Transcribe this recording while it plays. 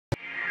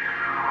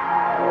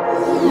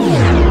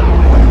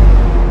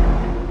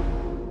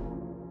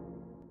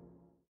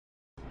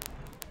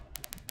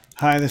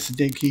Hi, this is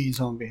Dave Keys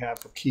on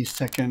behalf of Keys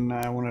Tech, and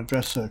I want to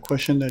address a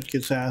question that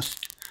gets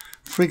asked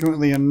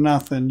frequently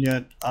enough and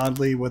yet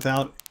oddly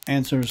without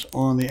answers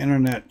on the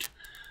internet.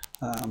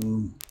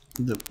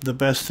 The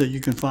best that you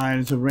can find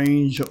is a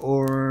range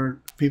or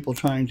people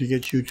trying to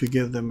get you to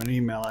give them an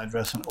email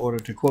address in order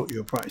to quote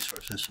you a price for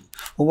a system.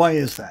 Well, why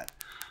is that?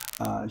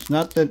 It's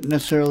not that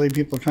necessarily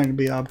people are trying to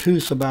be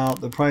obtuse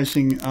about the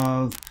pricing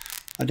of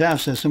a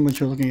DAF system,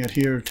 which you're looking at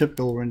here, a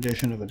typical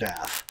rendition of a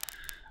DAF.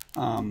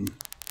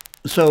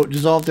 So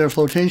dissolved air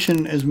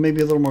flotation is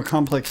maybe a little more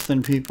complex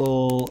than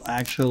people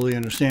actually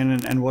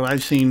understand, and what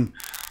I've seen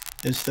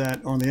is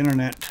that on the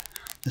internet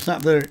it's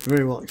not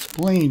very well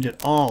explained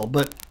at all.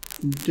 But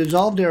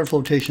dissolved air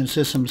flotation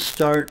systems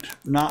start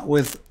not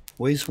with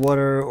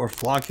wastewater or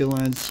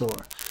flocculants or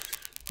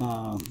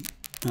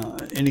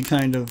any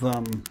kind of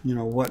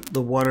what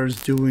the water is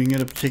doing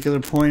at a particular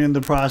point in the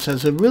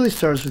process. It really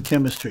starts with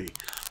chemistry.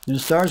 And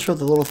it starts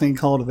with a little thing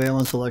called a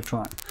valence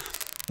electron.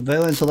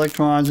 Valence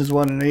electrons is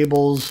what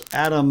enables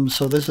atoms,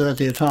 so this is at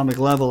the atomic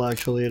level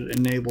actually, it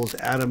enables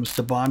atoms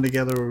to bond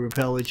together or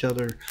repel each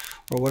other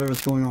or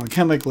whatever's going on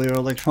chemically or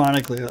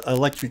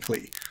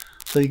electrically.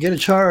 So you get a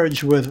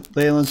charge with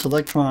valence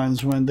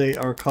electrons when they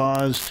are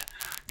caused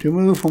to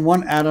move from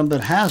one atom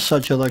that has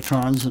such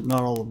electrons,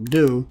 not all of them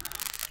do.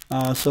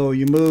 So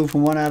you move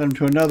from one atom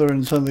to another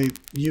and suddenly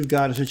you've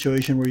got a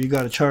situation where you've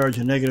got a charge,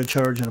 a negative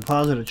charge and a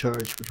positive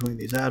charge between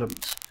these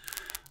atoms.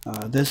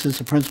 This is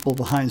the principle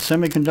behind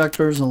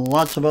semiconductors and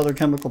lots of other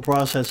chemical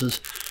processes,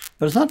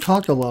 but it's not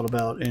talked a lot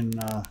about in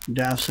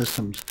DAF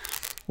systems.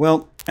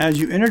 Well, as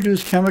you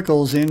introduce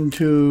chemicals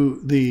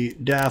into the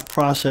DAF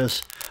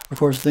process, of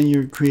course, then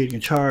you're creating a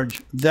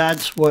charge.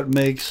 That's what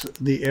makes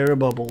the air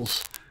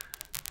bubbles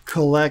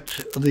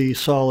collect the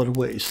solid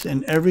waste.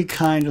 And every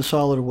kind of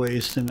solid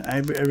waste and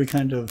every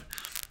kind of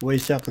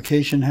waste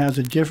application has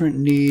a different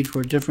need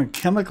for a different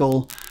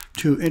chemical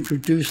to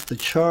introduce the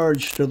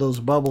charge to those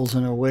bubbles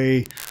in a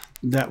way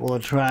that will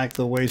attract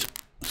the waste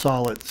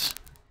solids.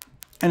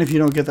 And if you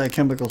don't get that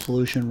chemical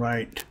solution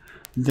right,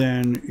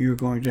 then you're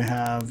going to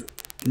have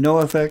no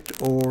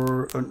effect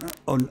or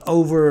an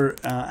over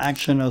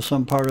action of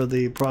some part of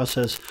the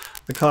process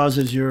that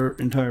causes your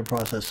entire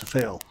process to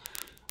fail.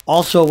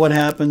 Also, what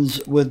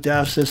happens with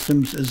DAF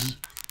systems is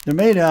they're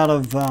made out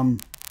of,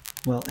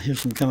 well,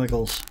 here's some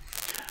chemicals.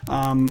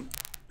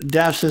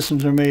 DAF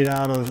systems are made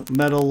out of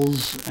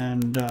metals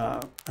and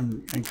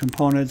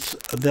components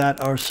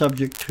that are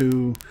subject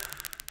to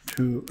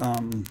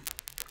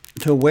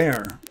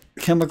wear,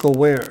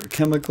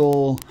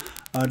 chemical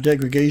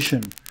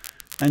degradation.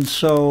 And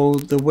so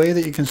the way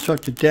that you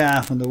construct a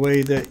DAF and the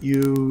way that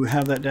you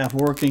have that DAF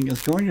working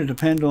is going to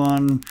depend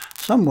on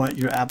somewhat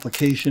your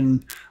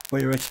application,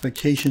 what your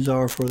expectations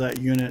are for that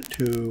unit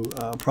to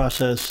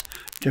process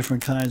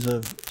different kinds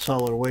of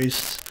solid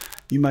wastes.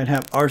 You might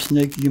have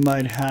arsenic, you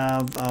might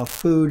have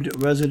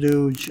food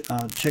residue,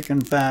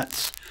 chicken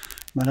fats,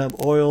 you might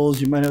have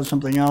oils, you might have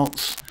something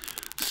else.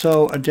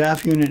 So a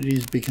DAF unit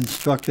needs to be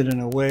constructed in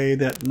a way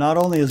that not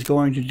only is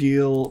going to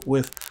deal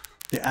with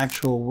the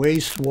actual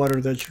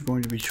wastewater that you're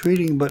going to be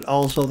treating, but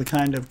also the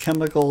kind of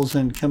chemicals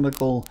and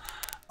chemical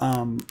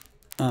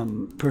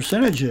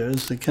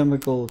percentages, the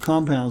chemical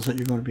compounds that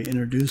you're going to be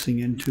introducing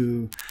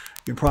into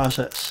your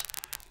process.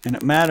 And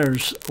it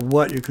matters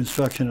what your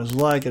construction is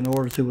like in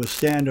order to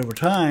withstand over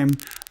time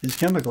these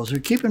chemicals. So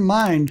keep in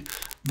mind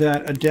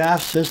that a DAF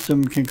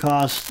system can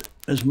cost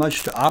as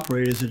much to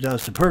operate as it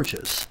does to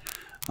purchase,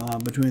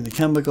 between the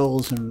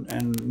chemicals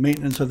and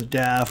maintenance of the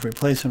DAF,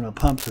 replacement of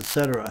pumps,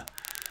 etc.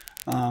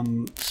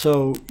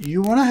 So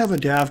you want to have a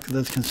DAF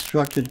that's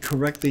constructed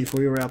correctly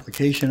for your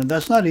application, and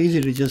that's not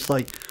easy to just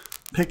like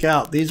pick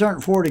out. These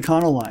aren't Ford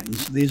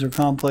Econolines. These are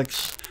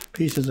complex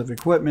pieces of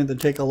equipment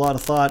that take a lot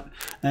of thought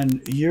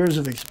and years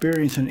of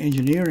experience in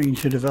engineering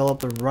to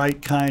develop the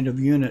right kind of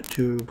unit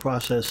to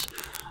process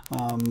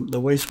the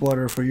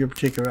wastewater for your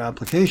particular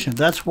application.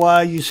 That's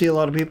why you see a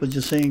lot of people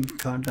just saying,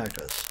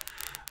 contact us.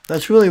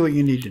 That's really what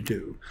you need to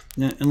do.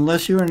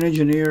 Unless you're an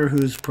engineer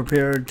who's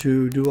prepared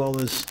to do all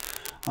this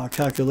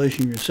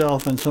calculation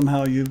yourself and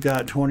somehow you've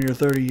got 20 or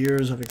 30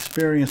 years of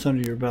experience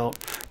under your belt,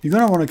 you're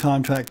going to want to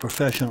contract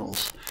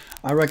professionals.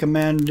 I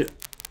recommend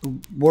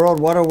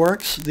World Water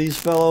Works. These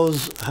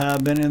fellows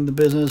have been in the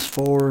business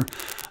for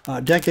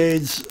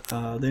decades.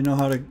 They know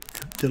how to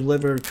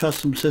deliver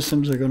custom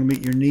systems that are going to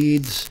meet your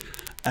needs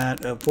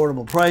at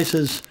affordable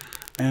prices.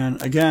 And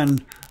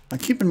again,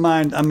 keep in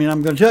mind, I mean,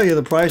 I'm going to tell you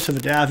the price of a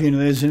DAF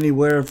unit is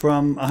anywhere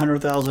from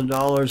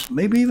 $100,000,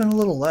 maybe even a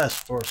little less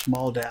for a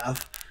small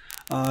DAF,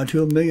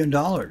 to $1 million.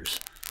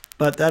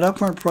 But that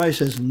upfront price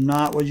is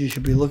not what you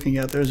should be looking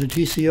at. There's a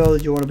TCO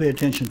that you want to pay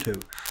attention to.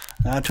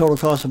 Total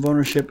cost of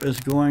ownership is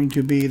going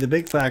to be the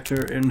big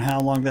factor in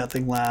how long that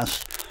thing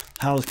lasts,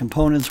 how its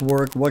components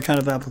work, what kind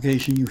of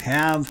application you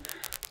have,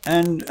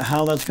 and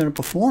how that's going to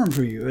perform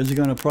for you. Is it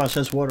going to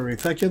process water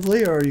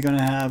effectively, or are you going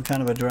to have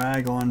kind of a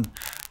drag on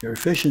your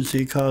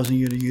efficiency, causing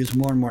you to use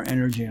more and more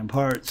energy and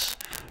parts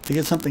to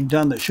get something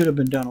done that should have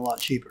been done a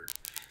lot cheaper?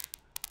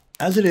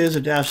 As it is,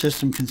 a DAF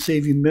system can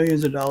save you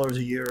millions of dollars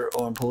a year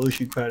on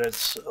pollution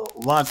credits.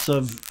 Lots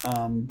of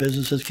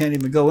businesses can't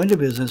even go into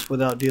business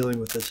without dealing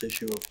with this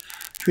issue of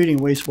treating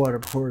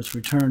wastewater before it's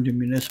returned to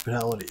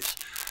municipalities.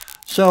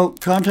 So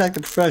contact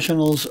the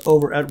professionals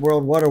over at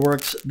World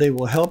Waterworks. They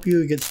will help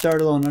you get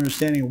started on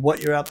understanding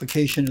what your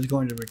application is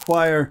going to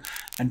require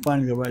and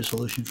finding the right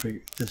solution for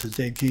you. This is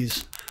Dave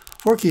Keys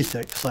for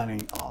Keystech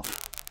signing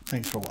off.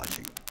 Thanks for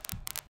watching.